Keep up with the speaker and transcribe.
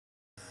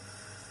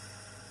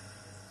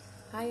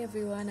Hi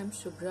everyone, I'm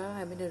Shubhra.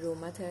 I'm an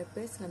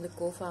aromatherapist and I'm the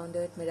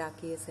co-founder at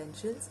Meraki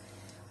Essentials.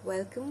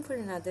 Welcome for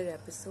another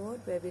episode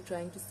where we're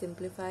trying to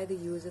simplify the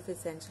use of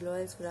essential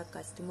oils for our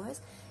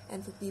customers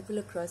and for people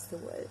across the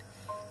world.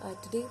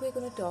 Today we're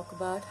going to talk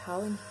about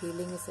how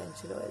inhaling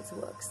essential oils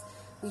works.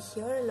 We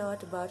hear a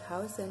lot about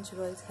how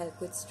essential oils help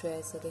with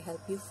stress or they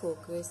help you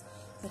focus,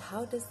 but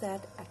how does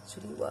that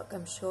actually work?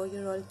 I'm sure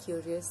you're all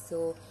curious,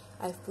 so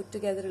I've put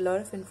together a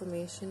lot of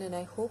information and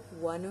I hope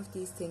one of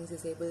these things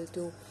is able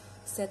to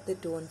set the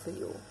tone for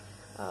you.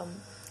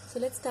 So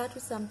let's start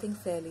with something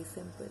fairly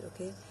simple,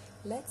 okay?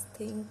 Let's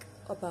think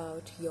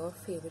about your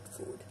favorite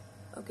food,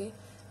 okay?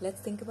 Let's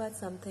think about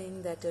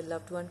something that a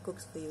loved one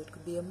cooks for you. It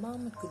could be a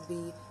mom, it could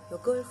be your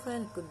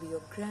girlfriend, it could be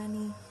your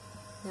granny.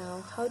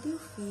 Now, how do you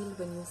feel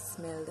when you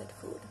smell that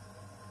food?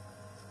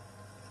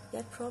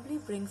 That probably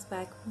brings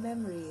back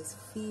memories,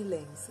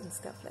 feelings, and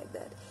stuff like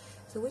that.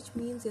 So, which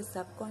means your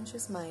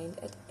subconscious mind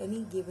at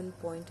any given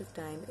point of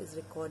time is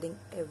recording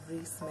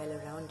every smell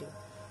around you.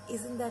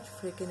 Isn't that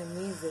freaking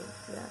amazing?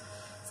 Yeah.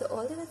 So,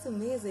 although that's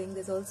amazing,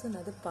 there's also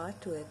another part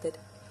to it that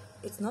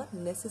it's not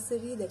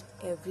necessary that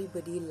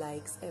everybody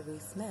likes every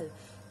smell,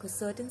 because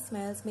certain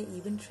smells may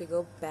even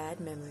trigger bad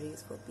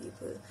memories for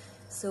people.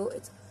 So,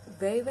 it's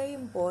very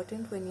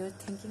important when you're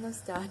thinking of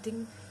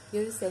starting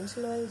your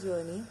essential oil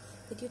journey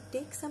that you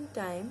take some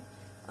time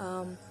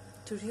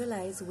to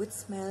realize which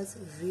smells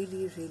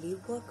really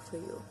work for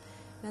you.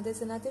 Now,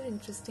 there's another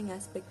interesting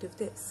aspect of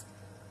this.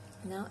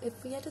 Now,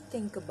 if we had to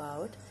think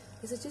about,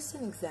 this is just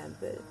an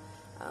example,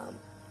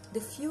 the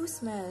few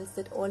smells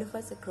that all of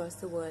us across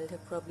the world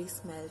have probably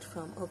smelled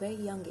from a very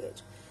young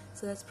age.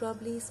 So that's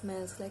probably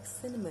smells like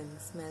cinnamon,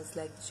 smells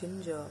like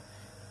ginger,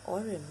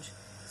 orange.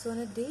 So on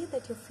a day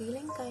that you're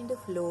feeling kind of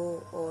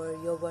low or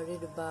you're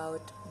worried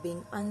about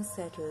being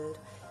unsettled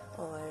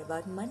or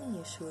about money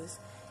issues,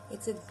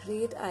 it's a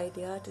great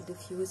idea to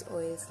diffuse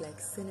oils like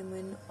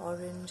cinnamon,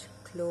 orange,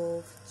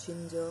 clove,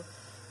 ginger,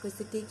 because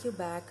they take you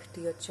back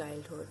to your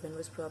childhood when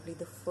was probably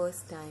the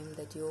first time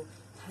that you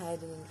had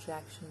an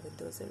interaction with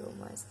those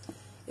aromas.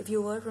 If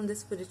you were from the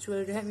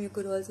spiritual realm, you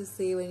could also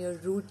say when your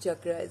root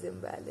chakra is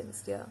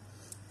imbalanced. Yeah.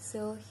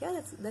 So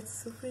yeah, that's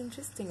super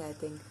interesting, I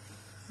think.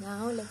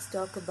 Now let's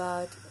talk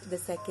about the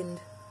second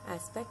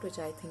aspect, which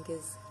I think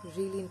is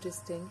really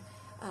interesting.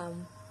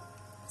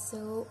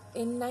 So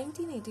in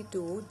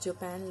 1982,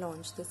 Japan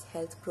launched this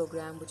health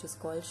program which is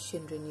called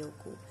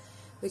Shinrin-yoku,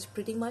 which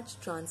pretty much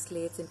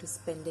translates into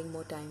spending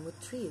more time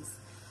with trees.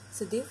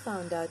 So they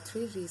found out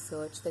through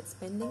research that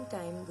spending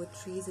time with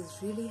trees is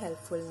really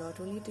helpful not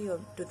only to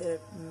their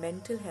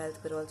mental health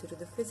but also to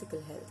the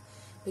physical health,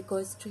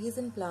 because trees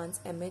and plants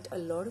emit a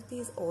lot of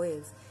these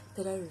oils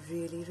that are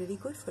really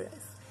good for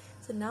us.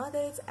 So now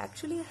that it's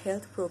actually a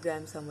health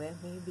program somewhere,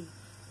 maybe,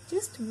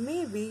 just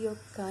maybe, you're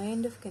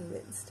kind of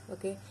convinced,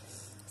 okay?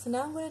 So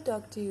now I'm going to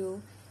talk to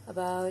you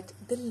about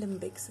the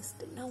limbic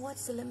system. Now,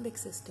 what's the limbic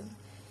system?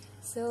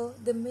 So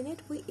the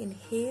minute we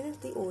inhale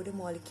the odor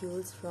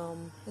molecules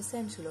from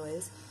essential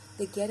oils,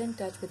 they get in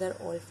touch with our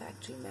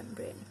olfactory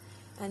membrane.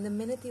 And the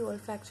minute the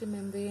olfactory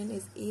membrane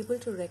is able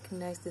to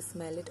recognize the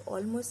smell, it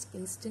almost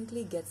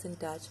instantly gets in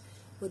touch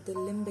with the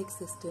limbic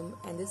system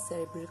and the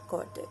cerebral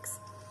cortex.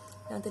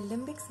 Now, the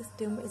limbic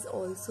system is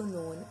also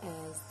known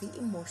as the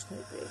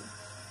emotional brain.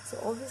 So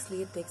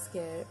obviously it takes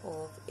care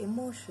of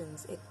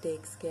emotions, it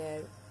takes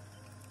care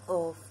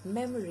of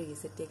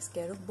memories, it takes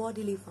care of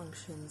bodily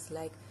functions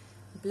like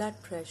blood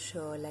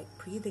pressure, like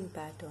breathing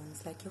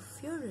patterns, like your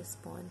fear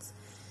response.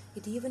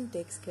 It even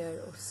takes care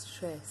of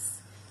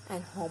stress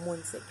and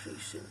hormone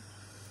secretion.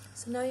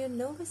 So now your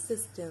nervous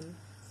system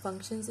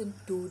functions in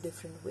two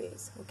different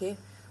ways, okay?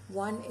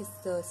 One is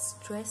the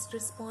stress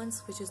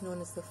response, which is known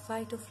as the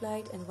fight or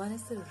flight, and one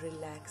is the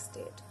relaxed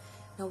state.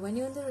 Now, when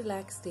you're in the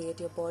relaxed state,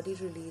 your body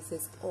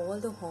releases all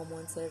the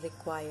hormones that are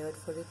required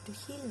for it to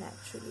heal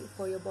naturally,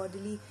 for your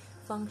bodily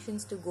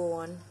functions to go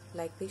on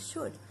like they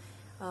should.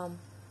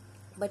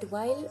 But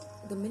while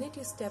the minute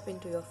you step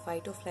into your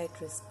fight or flight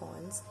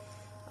response,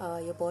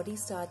 your body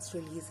starts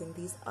releasing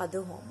these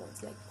other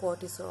hormones like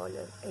cortisol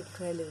or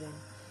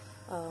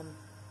adrenaline.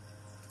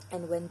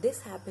 And when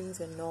this happens,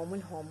 your normal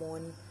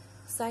hormone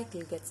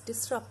cycle gets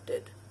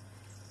disrupted.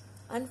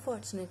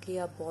 Unfortunately,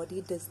 our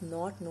body does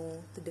not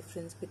know the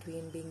difference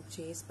between being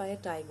chased by a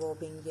tiger or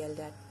being yelled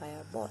at by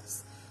our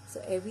boss.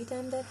 So every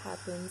time that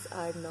happens,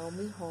 our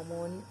normal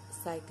hormone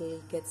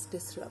cycle gets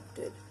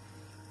disrupted.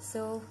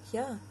 So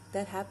yeah,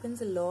 that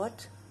happens a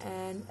lot,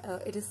 and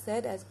it is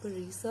said as per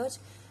research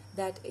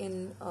that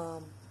in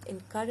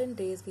current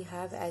days we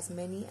have as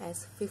many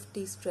as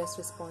 50 stress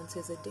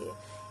responses a day,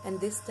 and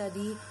this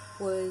study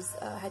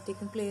had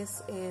taken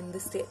place in the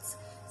States.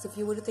 So if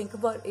you were to think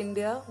about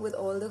India with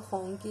all the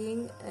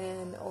honking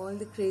and all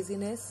the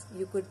craziness,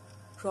 you could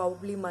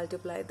probably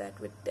multiply that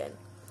with 10.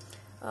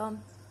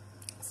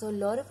 So a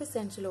lot of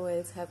essential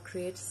oils have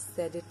great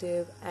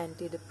sedative,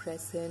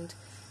 antidepressant,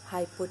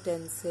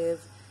 hypotensive,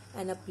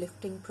 and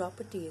uplifting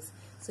properties.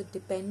 So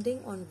depending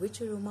on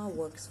which aroma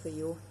works for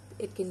you,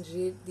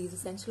 these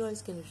essential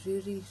oils can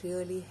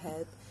really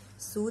help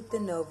soothe the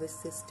nervous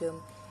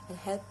system and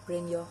help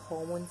bring your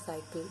hormone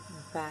cycle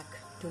back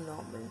to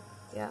normal.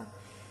 Yeah.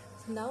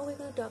 So now we're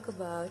going to talk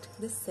about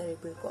the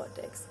cerebral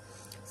cortex.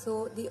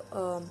 So the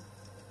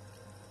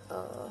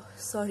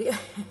sorry,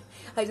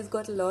 I just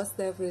got lost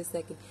there for a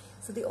second.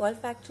 So the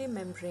olfactory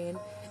membrane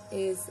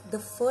is the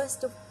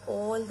first of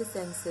all the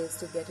senses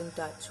to get in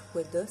touch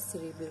with the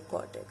cerebral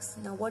cortex.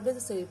 Now, what does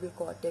the cerebral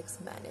cortex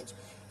manage?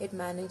 It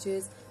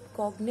manages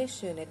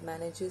cognition, it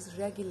manages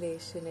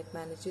regulation, it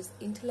manages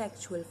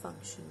intellectual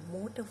function,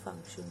 motor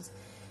functions.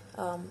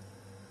 So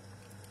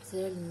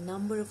there are a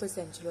number of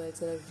essential oils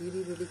that are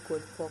really, really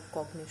good for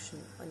cognition,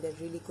 and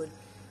they're really good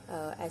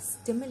as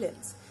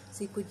stimulants.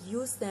 So you could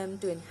use them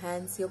to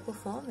enhance your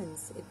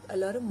performance. A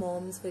lot of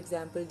moms, for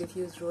example,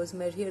 diffuse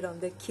rosemary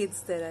around their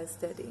kids that are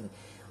studying,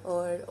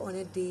 or on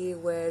a day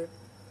where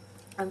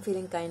I'm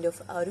feeling kind of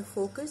out of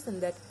focus,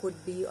 and that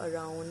could be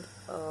around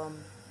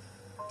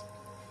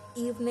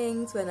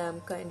evenings when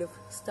I'm kind of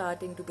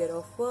starting to get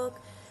off work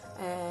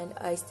and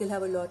I still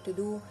have a lot to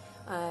do.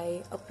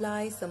 I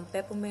apply some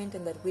peppermint,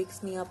 and that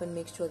wakes me up and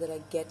makes sure that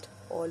I get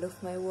all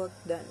of my work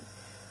done.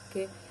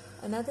 Okay.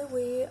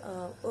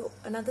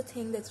 Another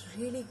thing that's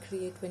really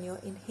great when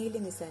you're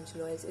inhaling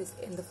essential oils is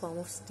in the form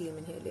of steam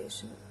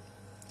inhalation.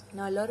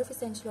 Now, a lot of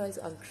essential oils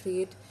are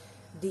great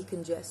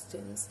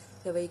decongestants.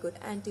 They're very good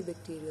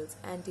antibacterials,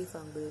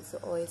 antifungals. So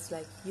oils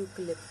like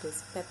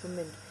eucalyptus,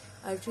 peppermint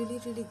are really,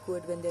 really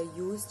good when they're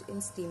used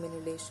in steam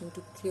inhalation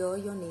to clear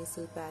your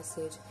nasal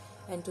passage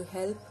and to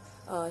help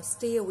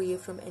stay away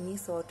from any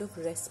sort of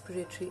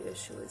respiratory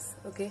issues.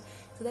 Okay,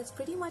 so that's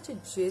pretty much a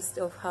gist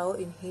of how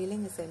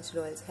inhaling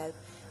essential oils help.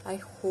 I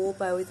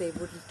hope I was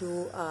able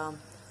to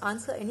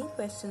answer any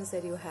questions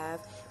that you have,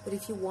 but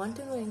if you want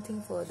to know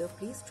anything further,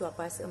 please drop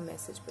us a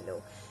message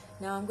below.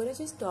 Now I'm going to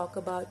just talk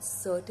about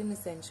certain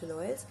essential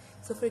oils.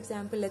 So for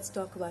example, let's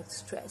talk about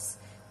stress.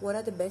 What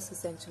are the best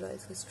essential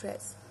oils for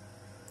stress?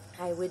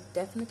 I would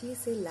definitely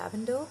say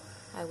lavender,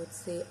 I would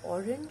say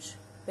orange,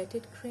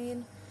 petite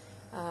crane,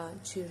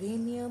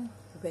 geranium,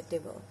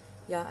 vetiver.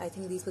 Yeah, I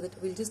think these were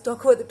we'll just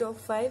talk about the top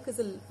 5 because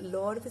a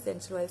lot of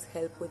essential oils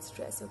help with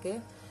stress, okay?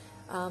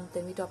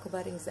 Then we talk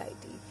about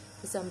anxiety.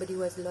 For somebody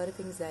who has a lot of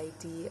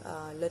anxiety,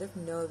 a lot of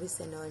nervous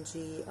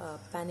energy,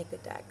 panic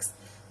attacks.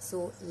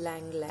 So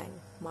lang lang,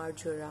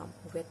 marjoram,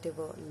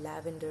 vetiver,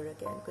 lavender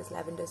again, because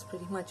lavender is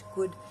pretty much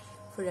good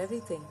for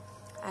everything.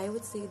 I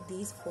would say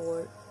these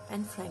 4,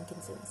 and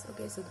frankincense.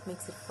 Okay, so that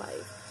makes it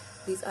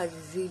 5. These are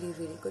really,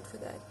 really good for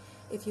that.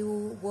 If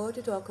you were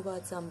to talk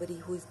about somebody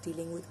who's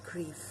dealing with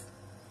grief,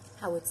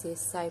 I would say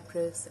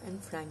cypress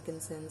and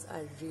frankincense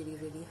are really,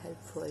 really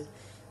helpful.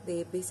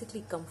 They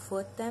basically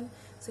comfort them.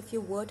 So if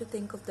you were to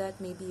think of that,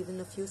 maybe even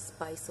a few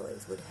spice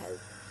oils would help.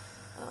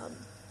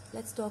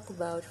 Let's talk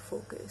about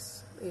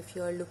focus. If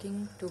you're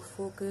looking to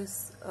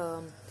focus,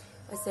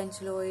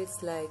 essential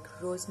oils like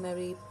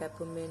rosemary,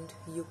 peppermint,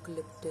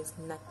 eucalyptus,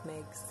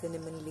 nutmeg,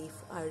 cinnamon leaf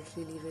are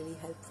really, really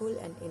helpful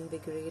and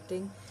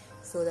invigorating,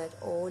 so that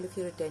all of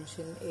your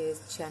attention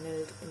is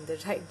channeled in the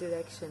right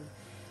direction.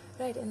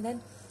 Right, and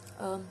then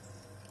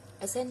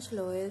essential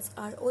oils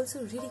are also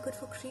really good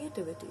for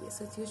creativity.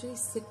 So it's usually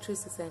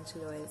citrus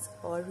essential oils,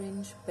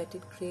 orange,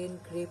 petite crane,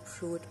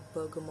 grapefruit,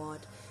 bergamot.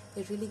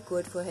 They're really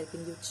good for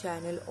helping you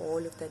channel all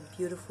of that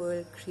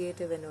beautiful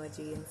creative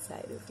energy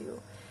inside of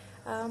you.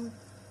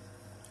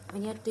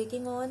 When you're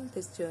taking on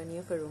this journey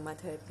of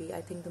aromatherapy,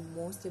 I think the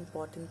most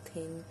important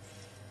thing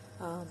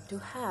to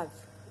have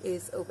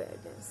is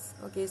awareness.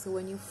 Okay, so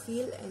when you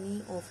feel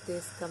any of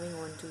this coming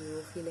on to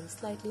you, feeling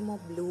slightly more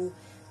blue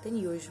than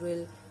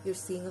usual, you're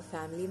seeing a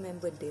family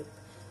member dip,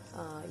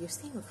 you're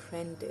seeing a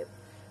friend dip,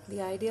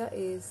 the idea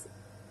is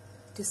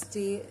to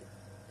stay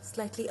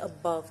slightly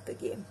above the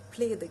game.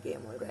 Play the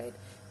game, alright?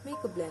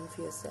 Make a blend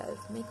for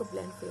yourself, make a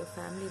blend for your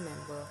family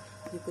member.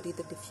 You could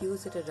either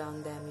diffuse it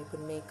around them, you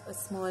could make a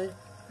small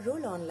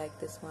roll on like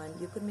this one,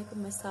 you could make a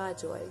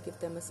massage oil, give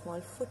them a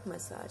small foot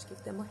massage,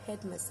 give them a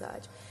head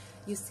massage.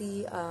 You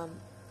see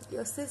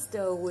your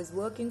sister who is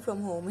working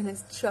from home and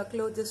has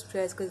truckloads of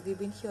stress, because we've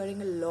been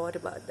hearing a lot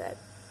about that.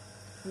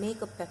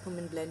 Make a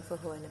peppermint blend for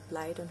her and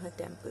apply it on her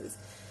temples.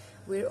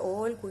 We're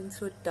all going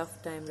through a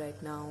tough time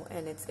right now,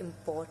 and it's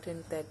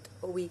important that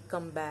we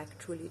come back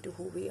truly to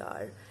who we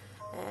are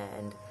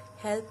and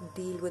help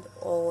deal with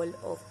all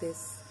of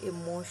this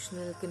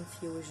emotional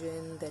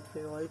confusion that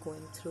we're all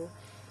going through.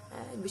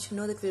 And we should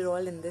know that we're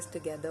all in this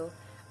together.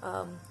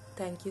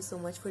 Thank you so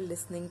much for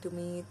listening to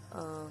me.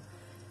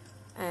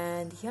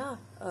 And yeah,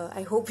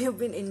 I hope you've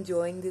been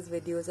enjoying these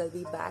videos. I'll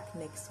be back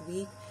next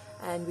week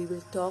and we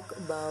will talk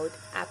about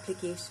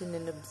application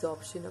and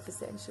absorption of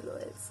essential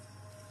oils.